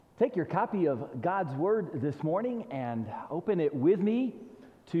Take your copy of God's Word this morning and open it with me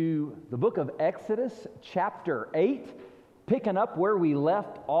to the book of Exodus, chapter 8, picking up where we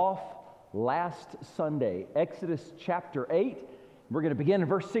left off last Sunday. Exodus chapter 8. We're going to begin in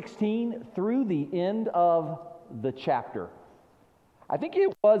verse 16 through the end of the chapter. I think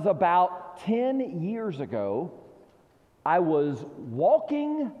it was about 10 years ago, I was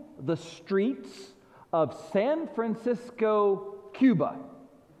walking the streets of San Francisco, Cuba.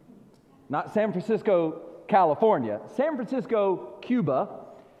 Not San Francisco, California. San Francisco, Cuba.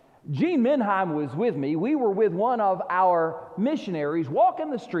 Gene Minheim was with me. We were with one of our missionaries walking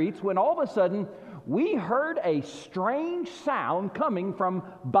the streets when all of a sudden we heard a strange sound coming from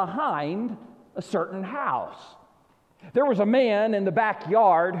behind a certain house. There was a man in the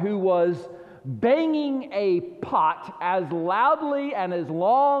backyard who was banging a pot as loudly and as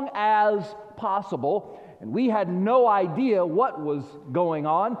long as possible, and we had no idea what was going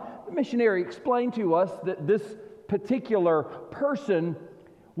on. The missionary explained to us that this particular person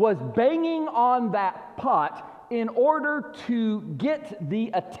was banging on that pot in order to get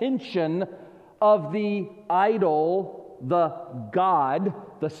the attention of the idol, the God,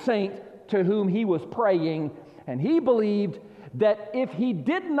 the saint to whom he was praying, and he believed that if he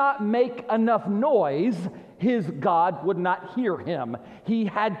did not make enough noise, his God would not hear him. He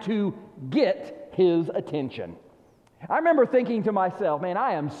had to get his attention. I remember thinking to myself, man,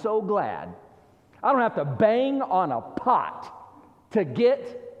 I am so glad I don't have to bang on a pot to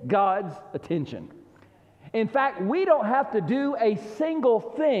get God's attention. In fact, we don't have to do a single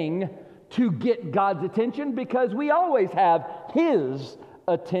thing to get God's attention because we always have His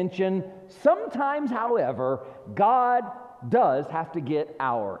attention. Sometimes, however, God does have to get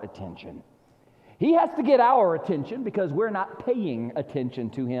our attention. He has to get our attention because we're not paying attention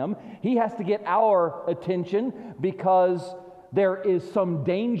to Him. He has to get our attention because there is some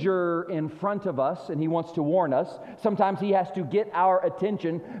danger in front of us and He wants to warn us. Sometimes He has to get our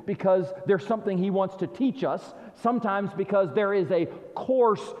attention because there's something He wants to teach us. Sometimes because there is a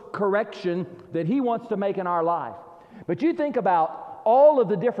course correction that He wants to make in our life. But you think about all of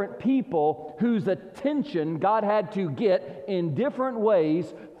the different people whose attention God had to get in different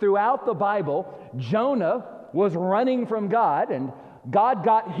ways throughout the Bible. Jonah was running from God, and God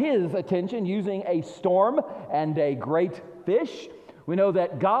got his attention using a storm and a great fish. We know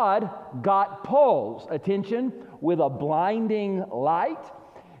that God got Paul's attention with a blinding light.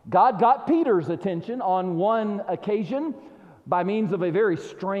 God got Peter's attention on one occasion by means of a very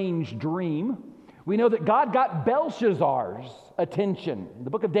strange dream. We know that God got Belshazzar's attention in the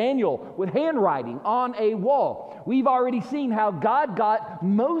book of Daniel with handwriting on a wall. We've already seen how God got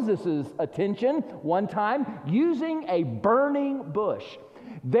Moses' attention one time using a burning bush.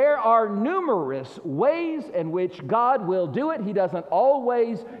 There are numerous ways in which God will do it. He doesn't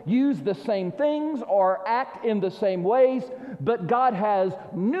always use the same things or act in the same ways, but God has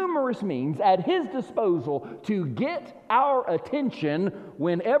numerous means at His disposal to get our attention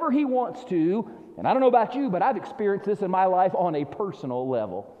whenever He wants to. And I don't know about you, but I've experienced this in my life on a personal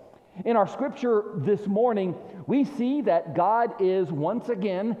level. In our scripture this morning, we see that God is once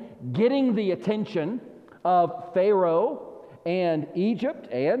again getting the attention of Pharaoh and Egypt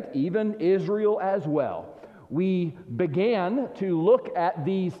and even Israel as well. We began to look at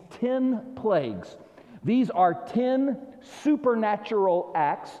these 10 plagues. These are 10 supernatural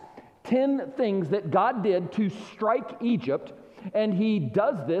acts, 10 things that God did to strike Egypt. And He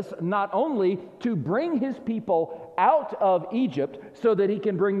does this not only to bring His people out of Egypt so that He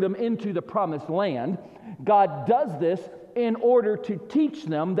can bring them into the promised land. God does this in order to teach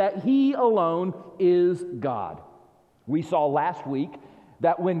them that He alone is God. We saw last week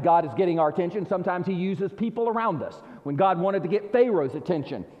that when God is getting our attention, sometimes He uses people around us. When God wanted to get Pharaoh's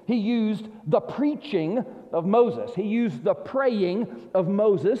attention, He used the preaching of Moses. He used the praying of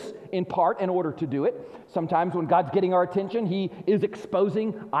Moses in part in order to do it. Sometimes when God's getting our attention, He is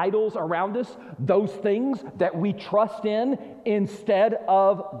exposing idols around us, those things that we trust in instead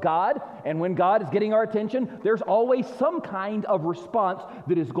of God. And when God is getting our attention, there's always some kind of response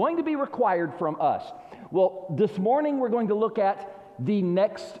that is going to be required from us. Well, this morning we're going to look at the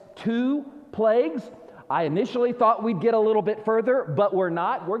next 2 plagues. I initially thought we'd get a little bit further, but we're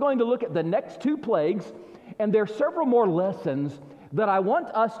not. We're going to look at the next 2 plagues, and there are several more lessons that I want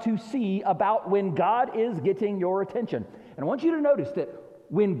us to see about when God is getting your attention. And I want you to notice that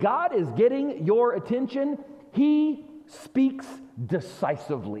when God is getting your attention, He speaks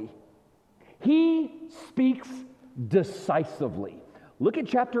decisively. He speaks decisively. Look at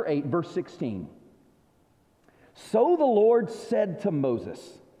chapter 8, verse 16. So the Lord said to Moses,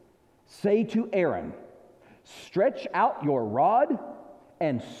 say to Aaron, stretch out your rod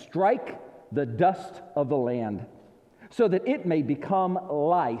and strike the dust of the land, so that it may become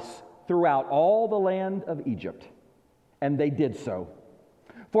lice throughout all the land of Egypt. And they did so.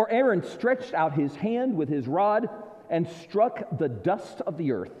 For Aaron stretched out his hand with his rod and struck the dust of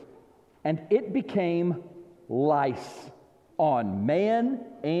the earth, and it became lice on man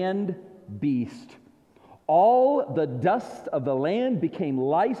and beast. All the dust of the land became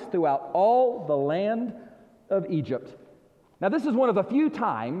lice throughout all the land of Egypt. Now, this is one of the few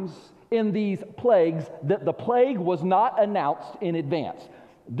times in these plagues that the plague was not announced in advance.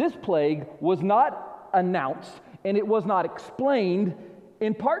 This plague was not announced and it was not explained,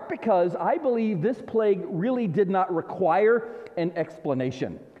 in part because I believe this plague really did not require an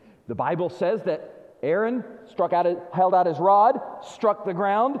explanation. The Bible says that Aaron held out his rod, struck the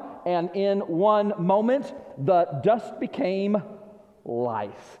ground, and in one moment, the dust became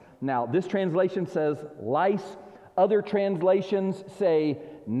lice. Now, this translation says lice. Other translations say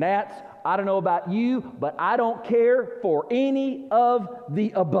gnats. I don't know about you, but I don't care for any of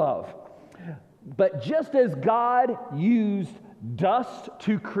the above. But just as God used dust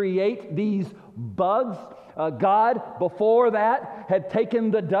to create these bugs, God, before that, had taken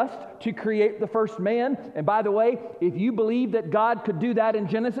the dust to create the first man. And by the way, if you believe that God could do that in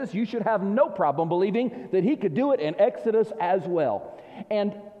Genesis, you should have no problem believing that he could do it in Exodus as well.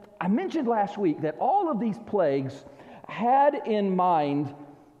 And I mentioned last week that all of these plagues had in mind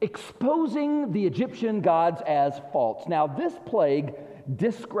exposing the Egyptian gods as false. Now, this plague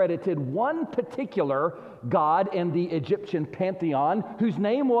discredited one particular god in the Egyptian pantheon whose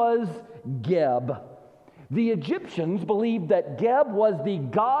name was Geb. The Egyptians believed that Geb was the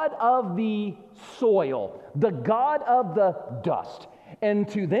god of the soil, the god of the dust. And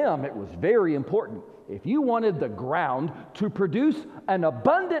to them, it was very important. If you wanted the ground to produce an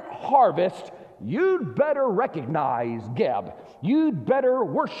abundant harvest, you'd better recognize Geb. You'd better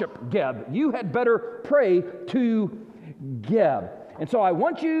worship Geb. You had better pray to Geb. And so I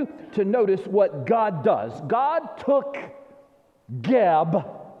want you to notice what God does. God took Geb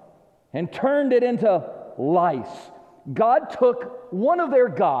and turned it into lice. God took one of their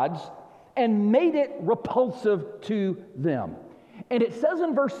gods and made it repulsive to them. And it says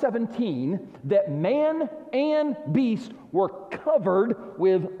in verse 17 that man and beast were covered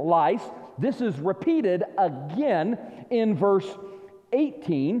with lice. This is repeated again in verse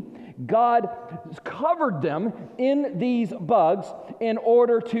 18. God covered them in these bugs in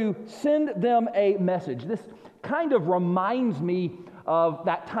order to send them a message. This kind of reminds me of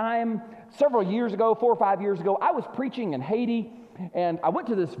that time several years ago, 4 or 5 years ago. I was preaching in Haiti, and I went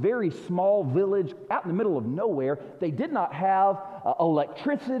to this very small village out in the middle of nowhere. They did not have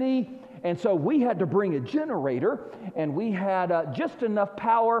electricity, and so we had to bring a generator, and we had just enough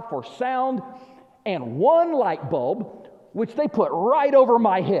power for sound and one light bulb, which they put right over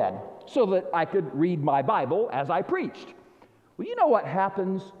my head so that I could read my Bible as I preached. Well, you know what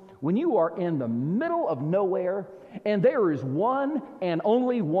happens when you are in the middle of nowhere and there is one and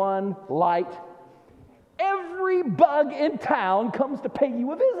only one light? Every bug in town comes to pay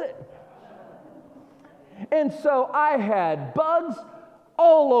you a visit. And so I had bugs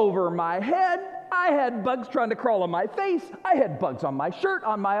all over my head. I had bugs trying to crawl on my face. I had bugs on my shirt,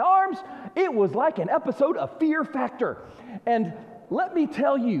 on my arms. It was like an episode of Fear Factor. And let me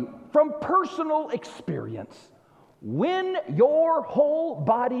tell you, from personal experience, when your whole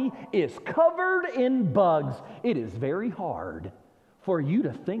body is covered in bugs, it is very hard for you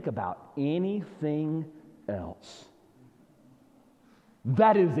to think about anything else.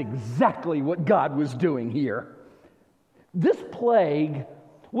 That is exactly what God was doing here. This plague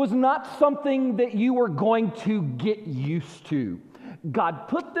was not something that you were going to get used to. God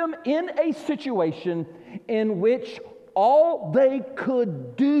put them in a situation in which all they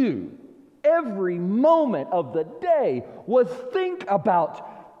could do every moment of the day was think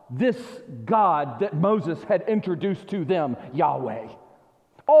about this God that Moses had introduced to them, Yahweh.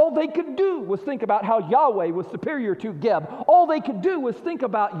 All they could do was think about how Yahweh was superior to Geb. All they could do was think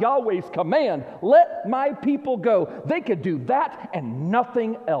about Yahweh's command, let my people go. They could do that and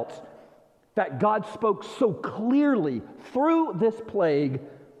nothing else. That God spoke so clearly through this plague.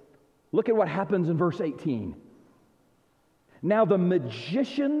 Look at what happens in verse 18. Now the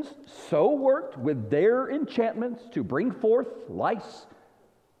magicians so worked with their enchantments to bring forth lice,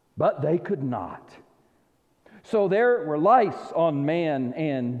 but they could not. So there were lice on man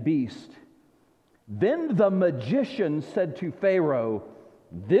and beast. Then the magician said to Pharaoh,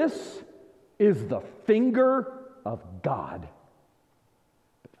 "This is the finger of God."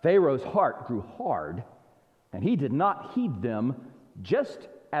 But Pharaoh's heart grew hard, and he did not heed them, just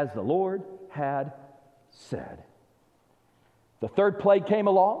as the Lord had said. The third plague came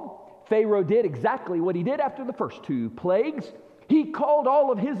along. Pharaoh did exactly what he did after the first two plagues. He called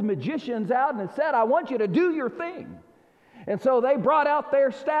all of his magicians out and said, I want you to do your thing. And so they brought out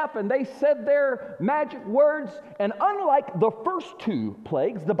their staff and they said their magic words. And unlike the first two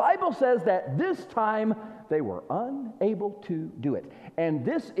plagues, the Bible says that this time they were unable to do it. And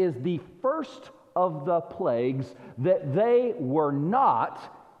this is the first of the plagues that they were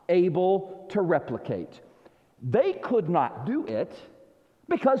not able to replicate. They could not do it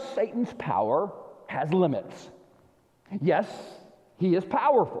because Satan's power has limits. Yes, he is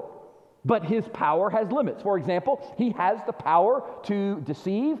powerful. But his power has limits. For example, he has the power to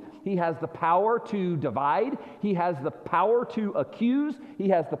deceive. He has the power to divide. He has the power to accuse. He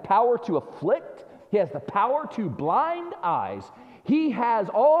has the power to afflict. He has the power to blind eyes. He has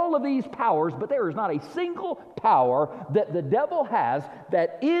all of these powers, but there is not a single power that the devil has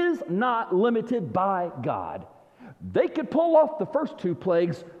that is not limited by God. They could pull off the first two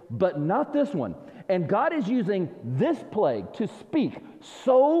plagues, but not this one. And God is using this plague to speak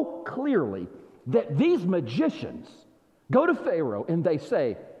so clearly that these magicians go to Pharaoh and they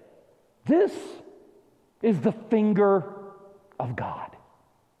say, this is the finger of God.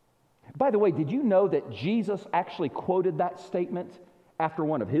 By the way, did you know that Jesus actually quoted that statement after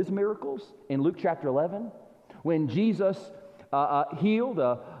one of his miracles in Luke chapter 11? When Jesus healed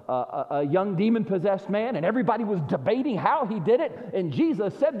a young demon-possessed man, and everybody was debating how he did it, and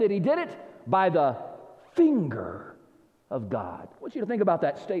Jesus said that he did it by the finger of God. I want you to think about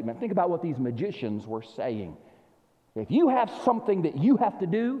that statement. Think about what these magicians were saying. If you have something that you have to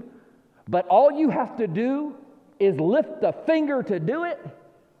do, but all you have to do is lift a finger to do it,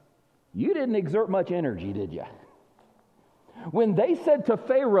 you didn't exert much energy, did you? When they said to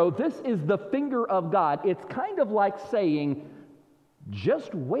Pharaoh, this is the finger of God, it's kind of like saying,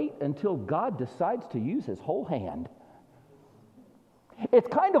 just wait until God decides to use his whole hand. It's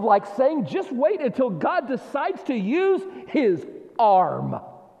kind of like saying, just wait until God decides to use his arm.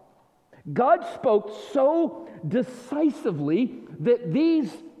 God spoke so decisively that these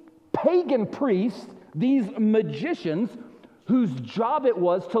pagan priests, these magicians, whose job it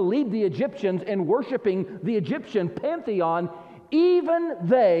was to lead the Egyptians in worshiping the Egyptian pantheon, even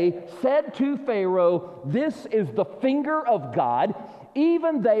they said to Pharaoh, this is the finger of God.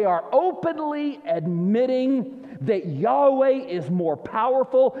 Even they are openly admitting that Yahweh is more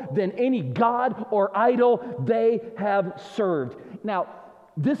powerful than any god or idol they have served. Now,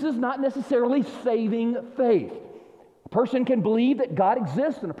 this is not necessarily saving faith. A person can believe that God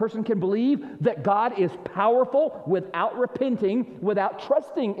exists, and a person can believe that God is powerful without repenting, without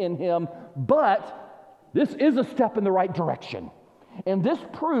trusting in him, but this is a step in the right direction. And this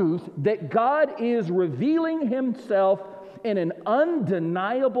proves that God is revealing himself in an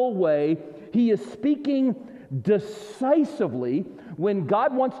undeniable way. He is speaking decisively. When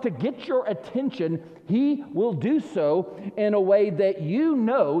God wants to get your attention, he will do so in a way that you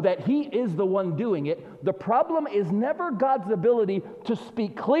know that he is the one doing it. The problem is never God's ability to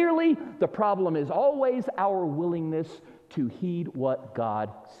speak clearly. The problem is always our willingness to heed what God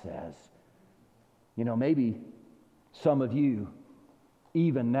says. You know, maybe some of you,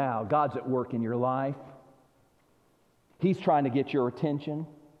 even now, God's at work in your life. He's trying to get your attention.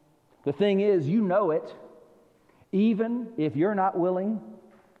 The thing is, you know it, even if you're not willing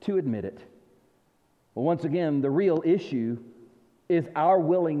to admit it. Well, once again, the real issue is our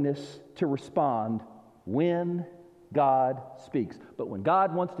willingness to respond when God speaks. But when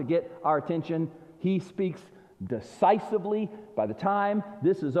God wants to get our attention, he speaks decisively. By the time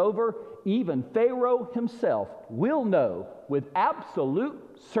this is over, even Pharaoh himself will know with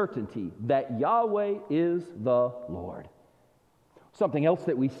absolute certainty that Yahweh is the Lord. Something else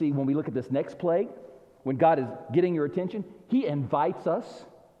that we see when we look at this next plague, when God is getting your attention, he invites us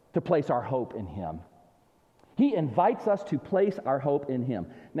to place our hope in him. He invites us to place our hope in him.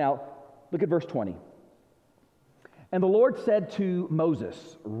 Now, look at verse 20. And the Lord said to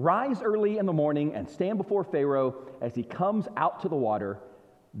Moses, rise early in the morning and stand before Pharaoh as he comes out to the water.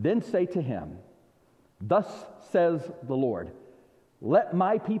 Then say to him, thus says the Lord, let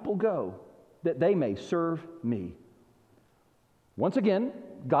my people go, that they may serve me. Once again,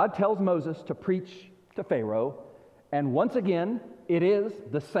 God tells Moses to preach to Pharaoh, and once again, it is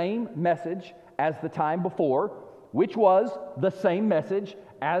the same message as the time before, which was the same message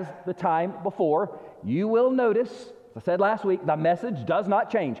as the time before. You will notice, as I said last week, the message does not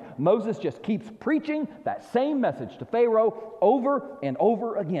change. Moses just keeps preaching that same message to Pharaoh over and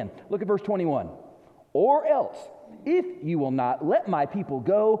over again. Look at verse 21. Or else, if you will not let my people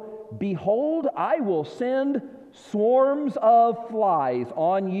go, behold, I will send swarms of flies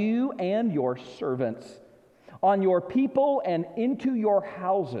on you and your servants. on your people and into your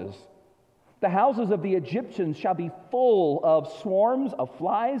houses. The houses of the Egyptians shall be full of swarms of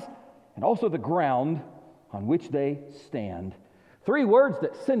flies, and also the ground on which they stand. 3 words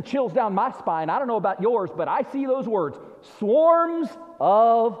that send chills down my spine. I don't know about yours, but I see those words. Swarms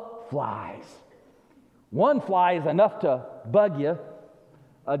of flies. 1 fly is enough to bug you.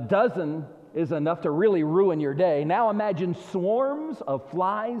 A dozen is enough to really ruin your day. Now imagine swarms of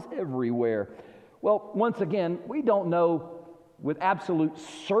flies everywhere. Well, once again, we don't know with absolute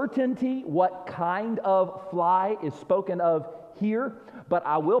certainty what kind of fly is spoken of here, but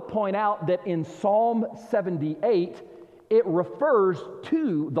I will point out that in Psalm 78, it refers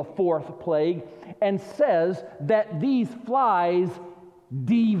to the 4th plague and says that these flies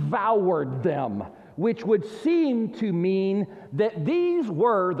devoured them, which would seem to mean that these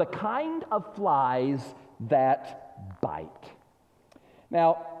were the kind of flies that bite.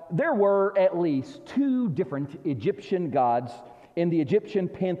 Now, there were at least 2 different Egyptian gods in the Egyptian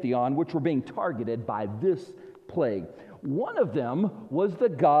pantheon which were being targeted by this plague. One of them was the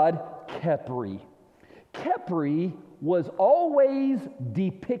god Khepri. Khepri was always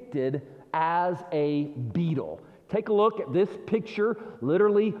depicted as a beetle. Take a look at this picture,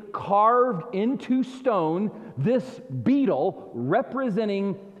 literally carved into stone, this beetle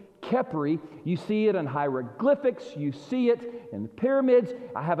representing Khepri. You see it in hieroglyphics, you see it in the pyramids.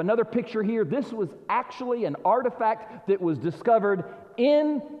 I have another picture here. This was actually an artifact that was discovered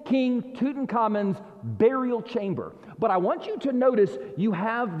in King Tutankhamun's burial chamber. But I want you to notice you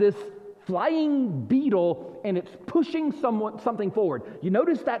have this flying beetle and it's pushing something forward. You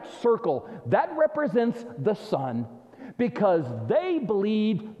notice that circle, that represents the sun, because they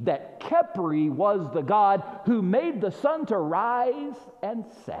believed that Khepri was the god who made the sun to rise and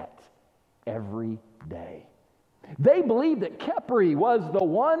set every day. They believed that Khepri was the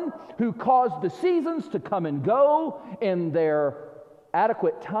one who caused the seasons to come and go in their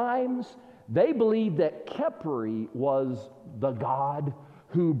adequate times. They believed that Khepri was the god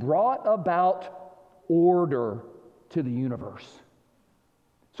who brought about order to the universe.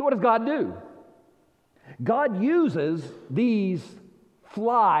 So what does God do? God uses these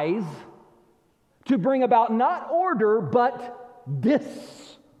flies to bring about not order, but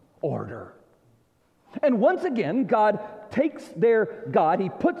disorder. And once again, God takes their God, He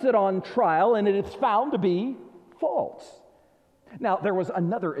puts it on trial, and it is found to be false. Now, there was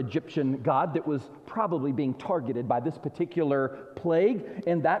another Egyptian god that was probably being targeted by this particular plague,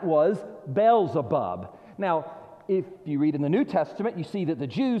 and that was Beelzebub. Now, if you read in the New Testament, you see that the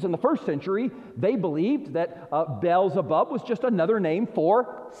Jews in the 1st century, they believed that Beelzebub was just another name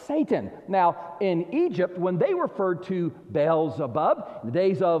for Satan. Now, in Egypt, when they referred to Beelzebub, in the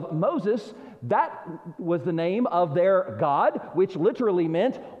days of Moses, that was the name of their god, which literally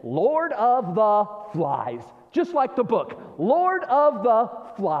meant Lord of the Flies. Just like the book, Lord of the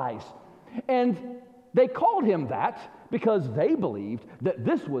Flies. And they called him that because they believed that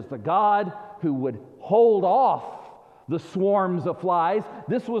this was the God who would hold off the swarms of flies.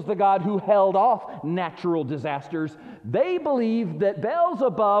 This was the God who held off natural disasters. They believed that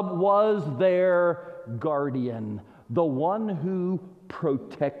Beelzebub was their guardian, the one who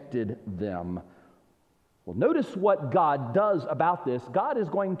protected them. Well, notice what God does about this. God is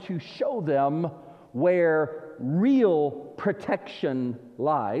going to show them where real protection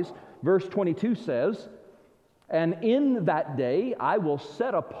lies. Verse 22 says, "And in that day I will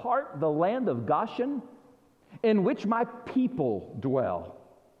set apart the land of Goshen, in which my people dwell,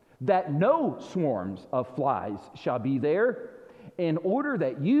 that no swarms of flies shall be there, in order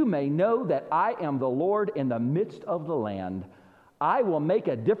that you may know that I am the Lord in the midst of the land. I will make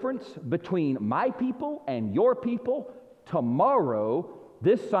a difference between my people and your people. Tomorrow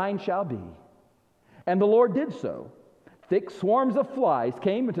this sign shall be." And the Lord did so. Thick swarms of flies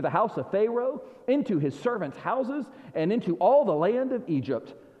came into the house of Pharaoh, into his servants' houses, and into all the land of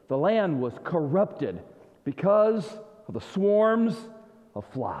Egypt. The land was corrupted because of the swarms of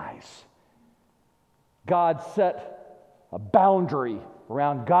flies. God set a boundary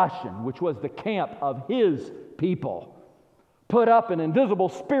around Goshen, which was the camp of his people. Put up an invisible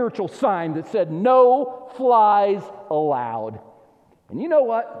spiritual sign that said, "No flies allowed." And you know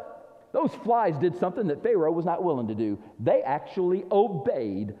what? Those flies did something that Pharaoh was not willing to do. They actually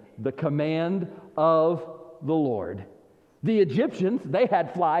obeyed the command of the Lord. The Egyptians, they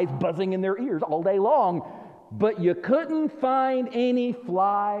had flies buzzing in their ears all day long, but you couldn't find any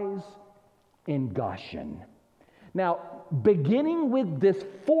flies in Goshen. Now, beginning with this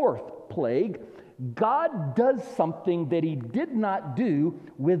 4th plague, God does something that He did not do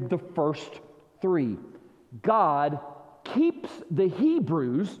with the first 3. God keeps the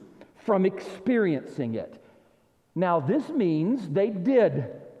Hebrews from experiencing it. Now, this means they did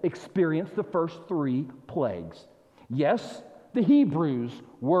experience the first 3 plagues. Yes, the Hebrews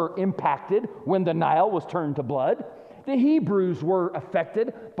were impacted when the Nile was turned to blood. The Hebrews were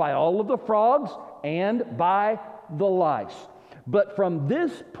affected by all of the frogs and by the lice. But from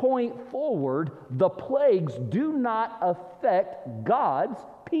this point forward, the plagues do not affect God's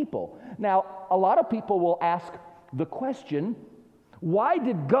people. Now, a lot of people will ask the question, why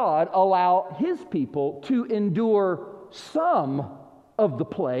did God allow His people to endure some of the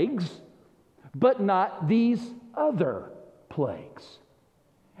plagues, but not these other plagues?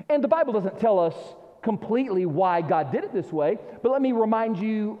 And the Bible doesn't tell us completely why God did it this way, but let me remind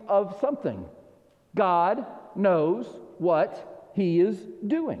you of something. God knows what He is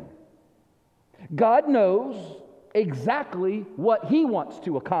doing. God knows exactly what He wants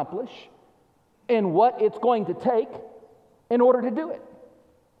to accomplish and what it's going to take in order to do it.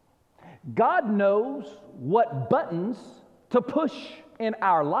 God knows what buttons to push in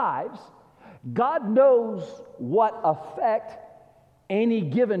our lives. God knows what effect any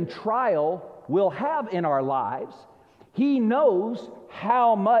given trial will have in our lives. He knows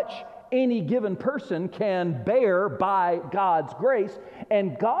how much any given person can bear by God's grace,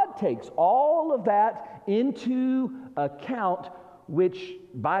 and God takes all of that into account, which,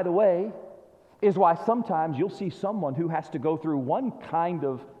 by the way, is why sometimes you'll see someone who has to go through one kind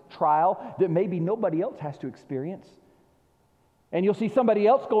of trial that maybe nobody else has to experience. And you'll see somebody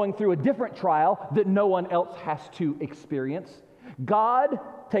else going through a different trial that no one else has to experience. God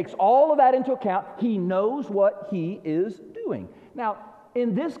takes all of that into account. He knows what He is doing. Now,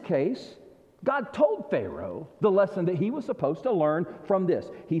 in this case, God told Pharaoh the lesson that he was supposed to learn from this.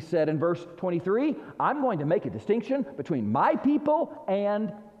 He said in verse 23, I'm going to make a distinction between my people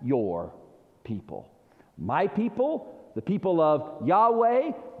and your people. My people, the people of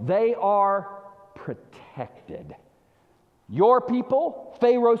Yahweh, they are protected. Your people,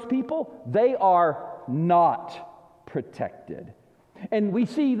 Pharaoh's people, they are not protected. And we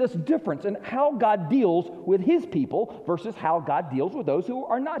see this difference in how God deals with His people versus how God deals with those who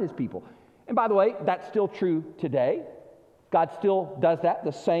are not His people. And by the way, that's still true today. God still does that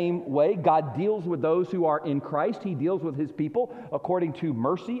the same way. God deals with those who are in Christ. He deals with His people according to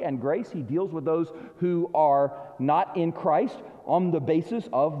mercy and grace. He deals with those who are not in Christ on the basis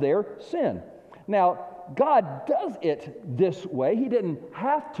of their sin. Now, God does it this way. He didn't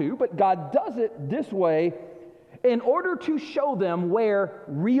have to, but God does it this way in order to show them where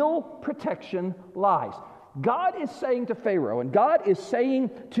real protection lies. God is saying to Pharaoh, and God is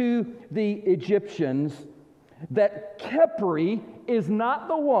saying to the Egyptians, that Khepri is not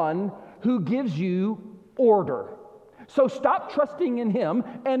the one who gives you order. So stop trusting in him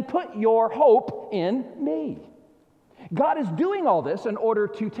and put your hope in me. God is doing all this in order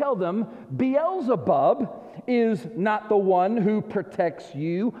to tell them Beelzebub is not the one who protects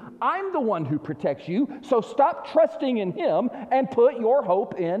you. I'm the one who protects you. So stop trusting in him and put your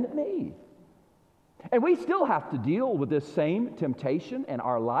hope in me. And we still have to deal with this same temptation in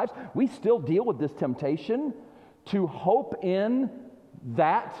our lives. We still deal with this temptation to hope in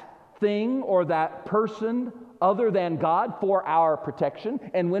that thing or that person other than God for our protection.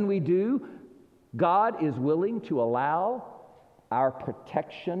 And when we do, God is willing to allow our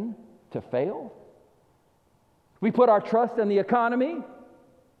protection to fail. We put our trust in the economy,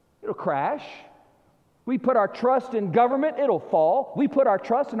 it'll crash. We put our trust in government, it'll fall. We put our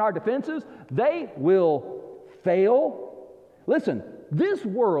trust in our defenses, they will fail. Listen, this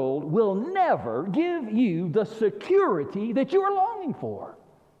world will never give you the security that you are longing for.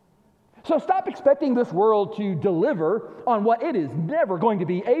 So stop expecting this world to deliver on what it is never going to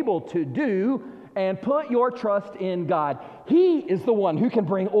be able to do, and put your trust in God. He is the one who can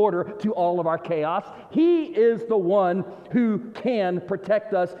bring order to all of our chaos. He is the one who can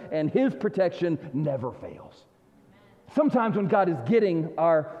protect us, and His protection never fails. Sometimes when God is getting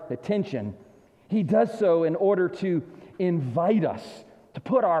our attention, He does so in order to invite us to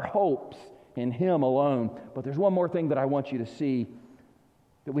put our hopes in Him alone. But there's one more thing that I want you to see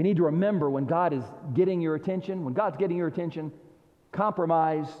that we need to remember when God is getting your attention. When God's getting your attention,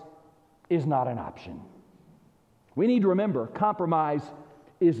 compromise is not an option. We need to remember, compromise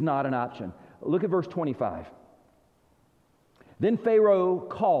is not an option. Look at verse 25. Then Pharaoh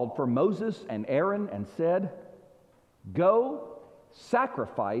called for Moses and Aaron and said, "Go,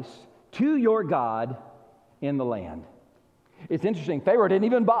 sacrifice to your God in the land." It's interesting, Pharaoh didn't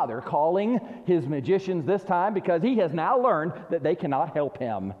even bother calling his magicians this time because he has now learned that they cannot help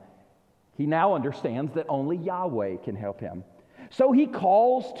him. He now understands that only Yahweh can help him. So he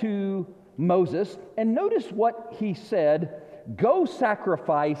calls to Moses, and notice what he said, "Go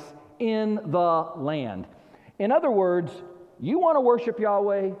sacrifice in the land." In other words, you want to worship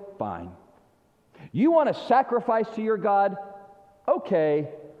Yahweh? Fine. You want to sacrifice to your God? Okay.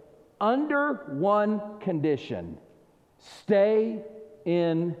 Under one condition: stay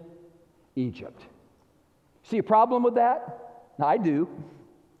in Egypt. See a problem with that? I do.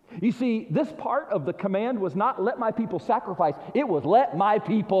 You see, this part of the command was not let my people sacrifice, it was let my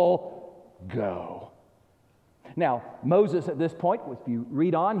people go. Now, Moses at this point, if you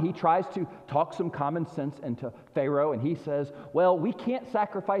read on, he tries to talk some common sense into Pharaoh, and he says, well, we can't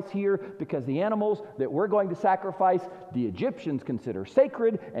sacrifice here because the animals that we're going to sacrifice, the Egyptians consider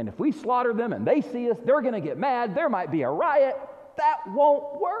sacred, and if we slaughter them and they see us, they're going to get mad, there might be a riot. That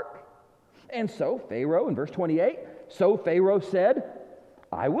won't work. And so Pharaoh, in verse 28, so Pharaoh said,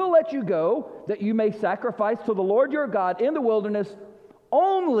 I will let you go, that you may sacrifice to the Lord your God in the wilderness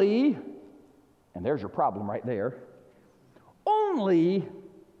only, and there's your problem right there, only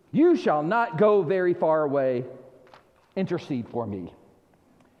you shall not go very far away. Intercede for me.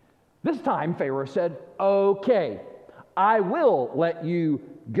 This time Pharaoh said, okay, I will let you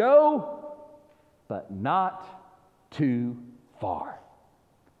go, but not too far.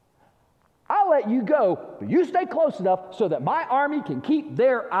 I'll let you go, but you stay close enough so that my army can keep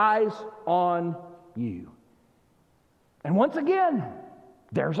their eyes on you. And once again,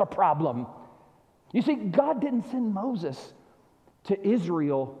 there's a problem. You see, God didn't send Moses to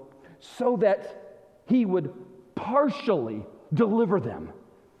Israel so that he would partially deliver them.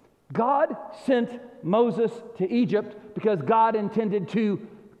 God sent Moses to Egypt because God intended to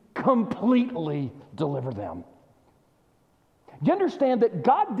completely deliver them. Do you understand that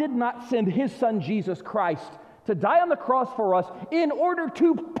God did not send his son Jesus Christ to die on the cross for us in order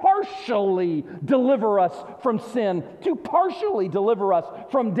to partially deliver us from sin, to partially deliver us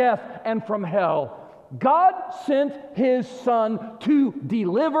from death and from hell? God sent his son to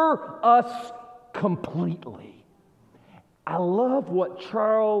deliver us completely. I love what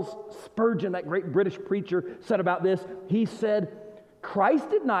Charles Spurgeon, that great British preacher, said about this. He said,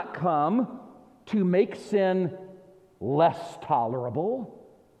 Christ did not come to make sin less tolerable,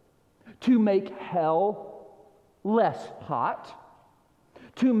 to make hell less hot,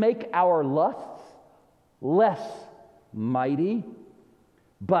 to make our lusts less mighty,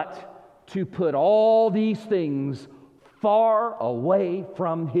 but to put all these things far away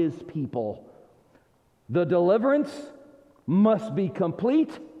from his people. The deliverance must be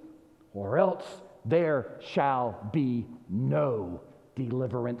complete, or else there shall be no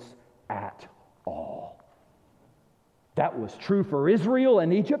deliverance at all. That was true for Israel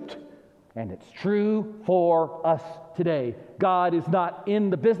and Egypt, and it's true for us today. God is not in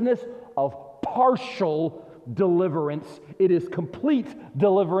the business of partial deliverance. It is complete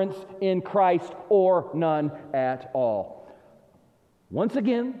deliverance in Christ, or none at all. Once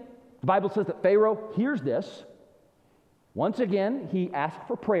again, the Bible says that Pharaoh hears this. Once again, he asked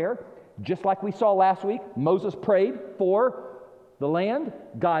for prayer. Just like we saw last week, Moses prayed for the land.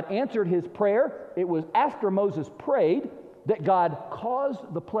 God answered his prayer. It was after Moses prayed that God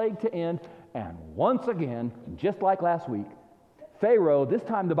caused the plague to end. And once again, just like last week, Pharaoh, this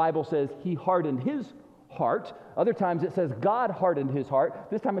time the Bible says he hardened his heart. Other times it says God hardened his heart.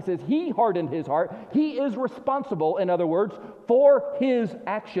 This time it says he hardened his heart. He is responsible, in other words, for his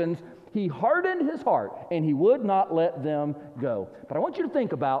actions. He hardened his heart, and he would not let them go. But I want you to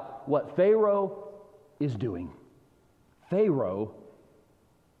think about what Pharaoh is doing. Pharaoh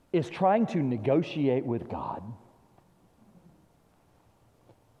is trying to negotiate with God.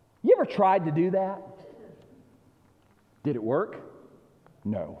 You ever tried to do that? Did it work?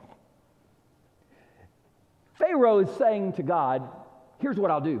 No. Pharaoh is saying to God, here's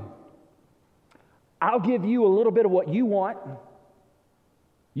what I'll do. I'll give you a little bit of what you want.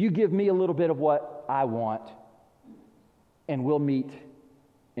 You give me a little bit of what I want, and we'll meet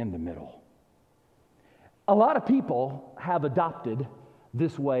in the middle. A lot of people have adopted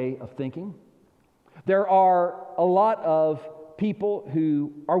this way of thinking. There are a lot of people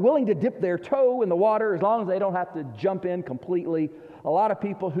who are willing to dip their toe in the water as long as they don't have to jump in completely. A lot of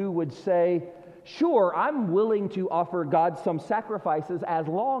people who would say, sure, I'm willing to offer God some sacrifices as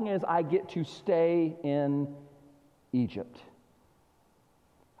long as I get to stay in Egypt.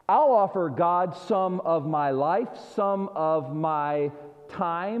 I'll offer God some of my life, some of my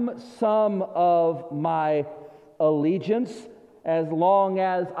time, some of my allegiance, as long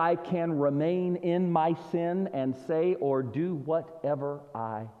as I can remain in my sin and say or do whatever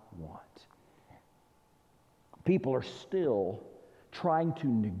I want. People are still trying to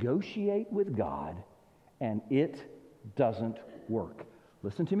negotiate with God, and it doesn't work.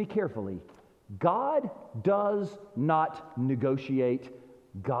 Listen to me carefully. God does not negotiate.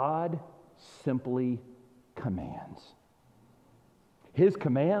 God simply commands. His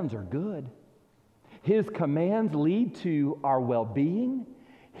commands are good. His commands lead to our well-being.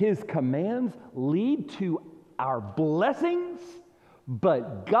 His commands lead to our blessings.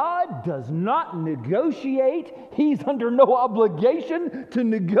 But God does not negotiate. He's under no obligation to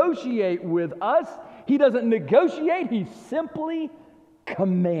negotiate with us. He doesn't negotiate. He simply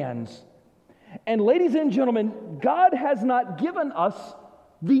commands. And ladies and gentlemen, God has not given us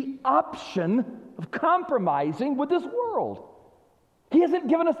the option of compromising with this world. He hasn't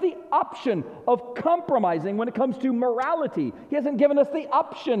given us the option of compromising when it comes to morality. He hasn't given us the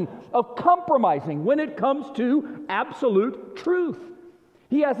option of compromising when it comes to absolute truth.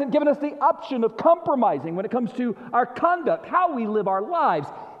 He hasn't given us the option of compromising when it comes to our conduct, how we live our lives.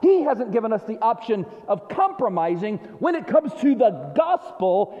 He hasn't given us the option of compromising when it comes to the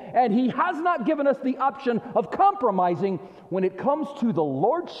gospel, and He has not given us the option of compromising when it comes to the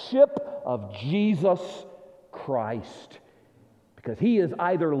lordship of Jesus Christ. Because He is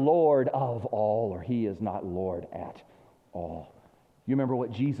either Lord of all or He is not Lord at all. You remember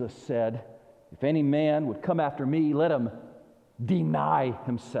what Jesus said? If any man would come after me, let him deny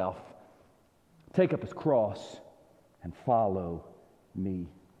himself, take up his cross, and follow me.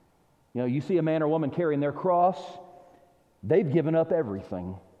 You know, you see a man or woman carrying their cross, they've given up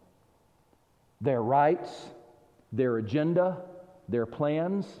everything. Their rights, their agenda, their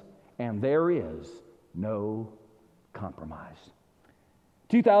plans, and there is no compromise.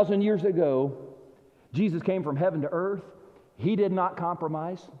 2,000 years ago, Jesus came from heaven to earth. He did not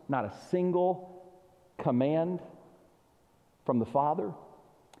compromise, not a single command from the Father.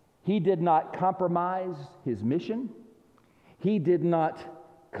 He did not compromise His mission. He did not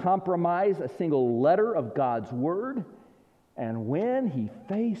compromise a single letter of God's Word. And when He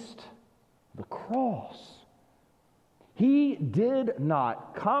faced the cross, He did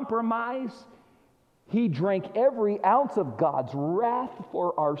not compromise. He drank every ounce of God's wrath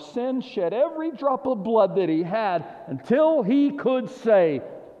for our sin, shed every drop of blood that He had until He could say,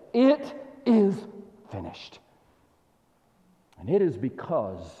 "It is finished." And it is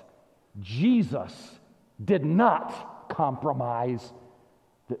because Jesus did not compromise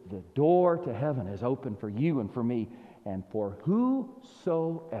that the door to heaven is open for you and for me, and for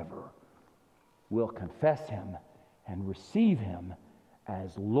whosoever will confess Him and receive Him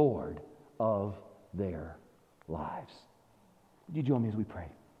as Lord of their lives. Would you join me as we pray?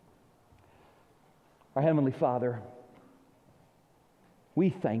 Our Heavenly Father,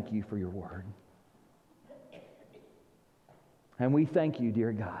 we thank You for Your Word. And we thank You,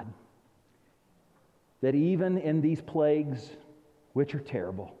 dear God, that even in these plagues, which are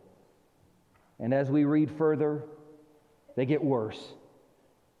terrible, and as we read further, they get worse.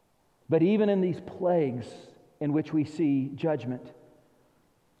 But even in these plagues in which we see judgment,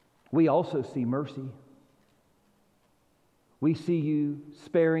 we also see mercy. We see You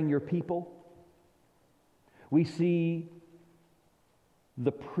sparing Your people. We see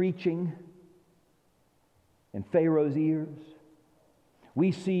the preaching in Pharaoh's ears.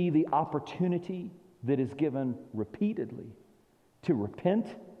 We see the opportunity that is given repeatedly to repent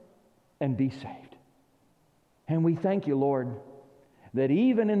and be saved. And we thank You, Lord, that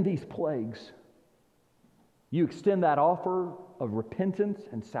even in these plagues, You extend that offer of repentance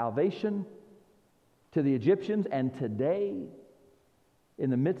and salvation to the Egyptians, and today, in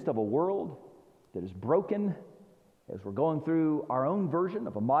the midst of a world that is broken, as we're going through our own version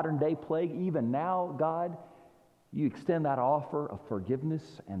of a modern day plague, even now, God, You extend that offer of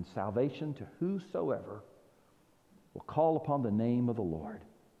forgiveness and salvation to whosoever will call upon the name of the Lord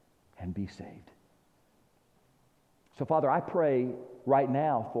and be saved. So, Father, I pray right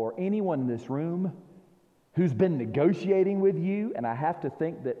now for anyone in this room who's been negotiating with You, and I have to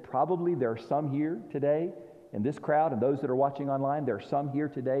think that probably there are some here today in this crowd and those that are watching online, there are some here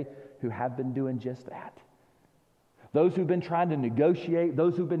today who have been doing just that. Those who've been trying to negotiate,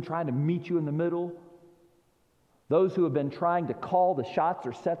 those who've been trying to meet You in the middle, those who have been trying to call the shots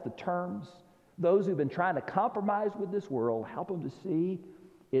or set the terms, those who've been trying to compromise with this world, help them to see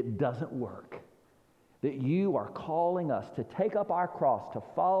it doesn't work. That You are calling us to take up our cross, to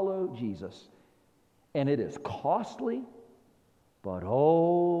follow Jesus. And it is costly, but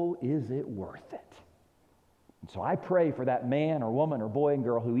oh, is it worth it? And so I pray for that man or woman or boy and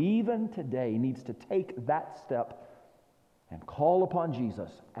girl who even today needs to take that step and call upon Jesus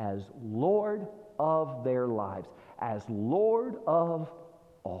as Lord of their lives, as Lord of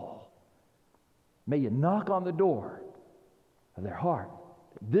all. May You knock on the door of their heart.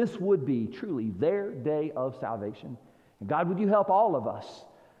 This would be truly their day of salvation. And God, would You help all of us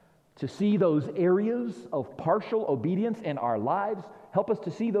to see those areas of partial obedience in our lives. Help us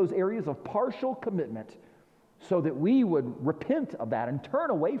to see those areas of partial commitment so that we would repent of that and turn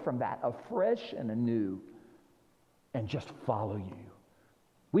away from that afresh and anew and just follow you.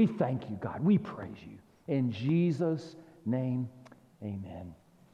 We thank you, God. We praise you. In Jesus' name, amen.